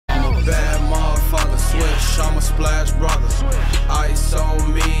Swish, I'm a splash brother. Ice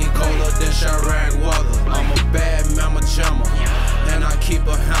on me, colder than Chirac weather. I'm a bad mama jammer, and I keep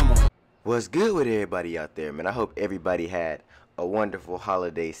a hammer. What's good with everybody out there, man? I hope everybody had a wonderful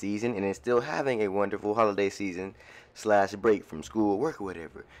holiday season and is still having a wonderful holiday season / break from school, work, or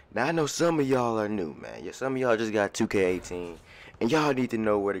whatever. Now, I know some of y'all are new, man. Yeah, some of y'all just got 2K18, and y'all need to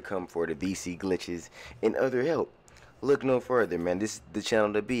know where to come for the VC glitches and other help. Look no further, man. This is the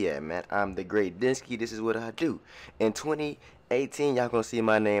channel to be at, man. I'm TheGreatDenski. This is what I do. In 2018, y'all gonna see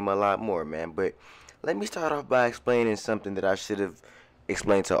my name a lot more, man. But let me start off by explaining something that I should have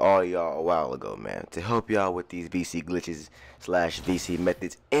explained to all y'all a while ago, man, to help y'all with these VC glitches / VC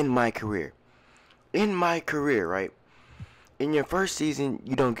methods in my career. In my career, right? In your first season,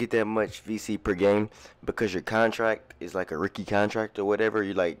 you don't get that much VC per game because your contract is like a rookie contract or whatever.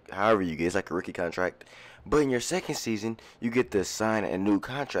 You like, however you get, it's like a rookie contract. But in your second season, you get to sign a new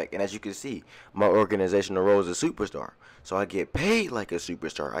contract. And as you can see, my organizational role is a superstar. So I get paid like a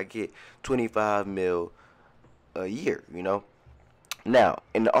superstar. I get 25 mil a year, you know. Now,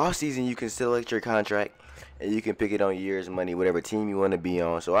 in the off season, you can select your contract and you can pick it on years, money, whatever team you want to be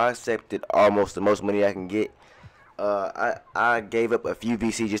on. So I accepted almost the most money I can get. I gave up a few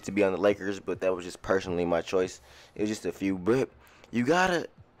VC just to be on the Lakers, but that was just personally my choice. It was just a few. But you gotta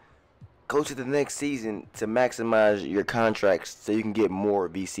go to the next season to maximize your contracts so you can get more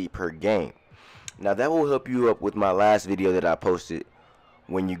VC per game. Now that will help you up with my last video that I posted.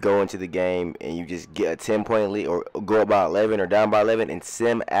 When you go into the game and you just get a 10-point lead or go up by 11 or down by 11 and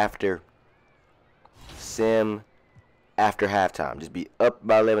sim after halftime. Just be up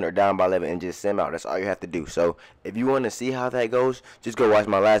by 11 or down by 11 and just sim out. That's all you have to do. So if you want to see how that goes, just go watch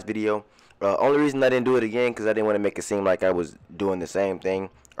my last video. Only reason I didn't do it again because I didn't want to make it seem like I was doing the same thing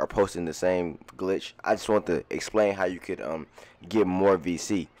or posting the same glitch. I just want to explain how you could get more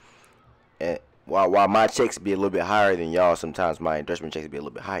VC. And while my checks be a little bit higher than y'all, sometimes my endorsement checks be a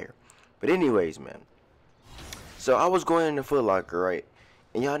little bit higher. But anyways, man. So I was going in the Foot Locker, right?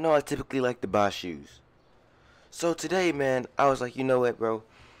 And y'all know I typically like to buy shoes. So today, man, I was like, you know what, bro?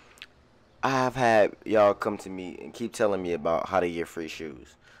 I have had y'all come to me and keep telling me about how to get free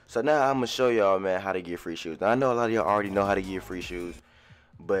shoes. So now I'm going to show y'all, man, how to get free shoes. Now, I know a lot of y'all already know how to get free shoes.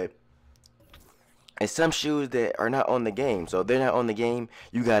 But it's some shoes that are not on the game. So if they're not on the game,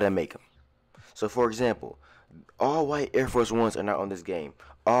 you got to make them. So, for example, all white Air Force Ones are not on this game.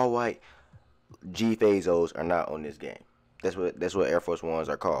 All white G-Fazos are not on this game. That's what Air Force Ones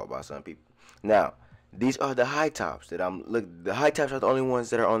are called by some people. Now, these are the high tops that the high tops are the only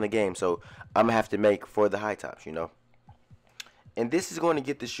ones that are on the game. So I'm gonna have to make for the high tops, you know. And this is going to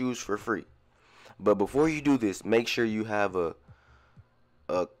get the shoes for free. But before you do this, make sure you have a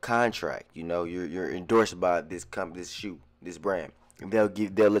contract. You know, you're endorsed by this shoe, this brand.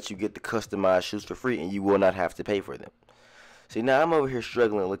 They'll let you get the customized shoes for free, and you will not have to pay for them. See, now I'm over here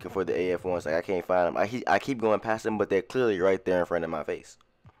struggling looking for the AF ones. Like I can't find them. I keep going past them, but they're clearly right there in front of my face.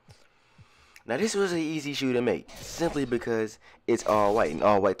 Now this was an easy shoe to make, simply because it's all white, and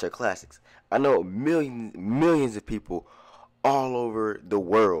all whites are classics. I know millions of people all over the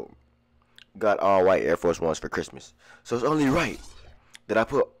world got all white Air Force Ones for Christmas. So it's only right that I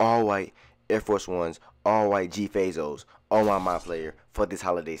put all white Air Force Ones, all white G-Fazos on my player for this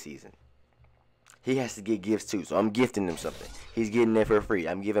holiday season. He has to get gifts too, so I'm gifting him something. He's getting it for free.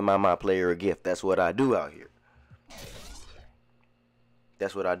 I'm giving my player a gift. That's what I do out here.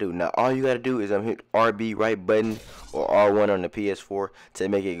 That's what I do. Now all you gotta do is hit RB right button or R1 on the PS4 to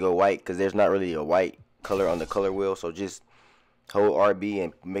make it go white, because there's not really a white color on the color wheel. So just hold RB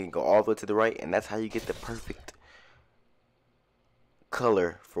and make it go all the way to the right, and that's how you get the perfect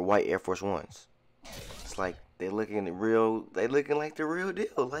color for white Air Force Ones. It's like they looking like the real deal.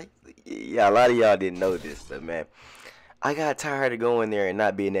 Like, yeah, a lot of y'all didn't know this, but man, I got tired of going there and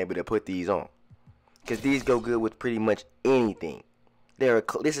not being able to put these on, because these go good with pretty much anything.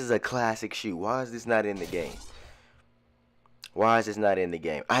 This is a classic shoe. Why is this not in the game? Why is this not in the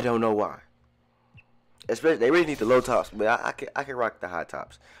game? I don't know why. Especially, they really need the low tops, but I can rock the high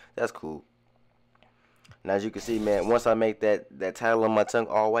tops. That's cool. Now, as you can see, man, once I make that title on my tongue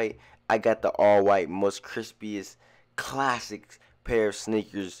all white, I got the all white, most crispiest, classic pair of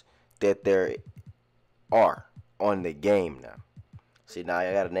sneakers that there are on the game now. See, now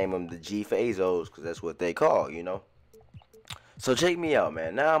I gotta name them the G-Fazos, because that's what they call, you know. So check me out,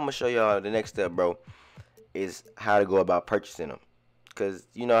 man. Now I'm gonna show y'all the next step, bro, is how to go about purchasing them. Because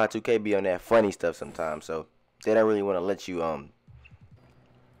you know how 2K be on that funny stuff sometimes, so they don't really want to let you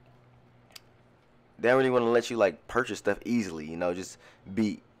they don't really want to let you like purchase stuff easily, you know. Just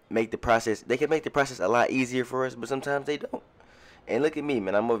make the process. They can make the process a lot easier for us, but sometimes they don't. And look at me,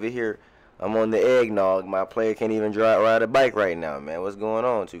 man. I'm over here I'm on the eggnog. My player can't even ride a bike right now, man. What's going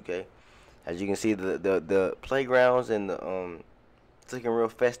on, 2K? As you can see, the playgrounds and it's looking real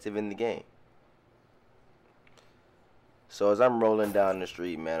festive in the game. So as I'm rolling down the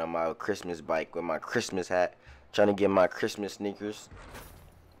street, man, on my Christmas bike with my Christmas hat, trying to get my Christmas sneakers.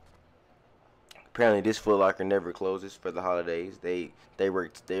 Apparently, this Foot Locker never closes for the holidays. They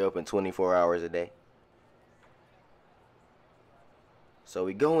open 24 hours a day. So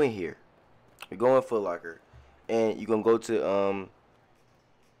we go in here. We go in Foot Locker, and you're gonna go to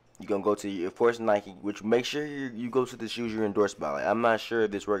your, of course, Nike, which make sure you go to the shoes you're endorsed by. Like, I'm not sure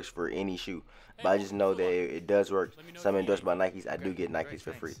if this works for any shoe, but I just know that it does work. Some endorsed by Nikes, I do get Nikes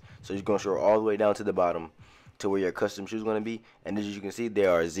for free. So you're gonna scroll all the way down to the bottom to where your custom shoes gonna be, and as you can see,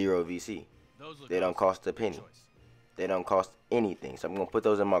 there are 0 VC. They don't cost a penny. They don't cost anything. So I'm gonna put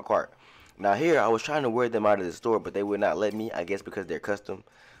those in my cart. Now here, I was trying to wear them out of the store, but they would not let me. I guess because they're custom.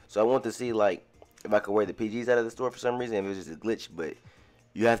 So I want to see like if I could wear the PGs out of the store for some reason. If it was just a glitch, but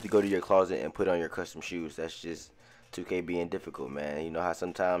you have to go to your closet and put on your custom shoes. That's just 2K being difficult, man. You know how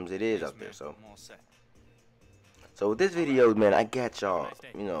sometimes it is out there. So with this video, man, I got y'all.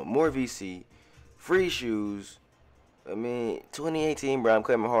 You know, more VC, free shoes. I mean, 2018, bro, I'm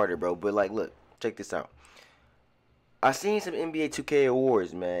coming harder, bro. But like, look, check this out. I seen some NBA 2K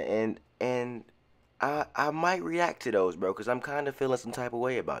awards, man, and I might react to those, bro, because I'm kind of feeling some type of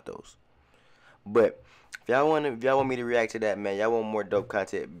way about those. But if y'all want me to react to that, man, y'all want more dope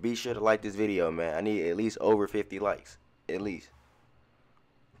content, be sure to like this video, man. I need at least over 50 likes, at least.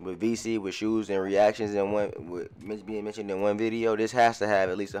 With VC, with shoes and reactions in with being mentioned in one video, this has to have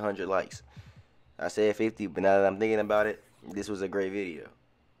at least 100 likes. I said 50, but now that I'm thinking about it, this was a great video.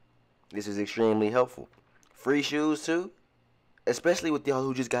 This is extremely helpful. Free shoes too, especially with y'all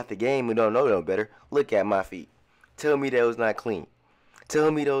who just got the game and don't know no better. Look at my feet. Tell me those not clean.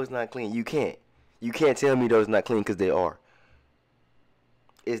 Tell me those not clean. You can't. You can't tell me those not clean because they are.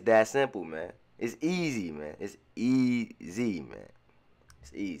 It's that simple, man. It's easy, man. It's easy, man.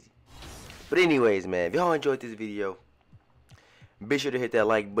 It's easy. But anyways, man, if y'all enjoyed this video, be sure to hit that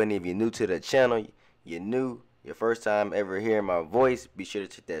like button. If you're new to the channel, your first time ever hearing my voice, be sure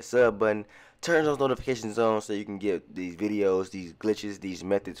to hit that sub button. Turn those notifications on so you can get these videos, these glitches, these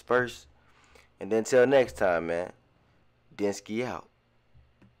methods first. And then till next time, man, Denski out.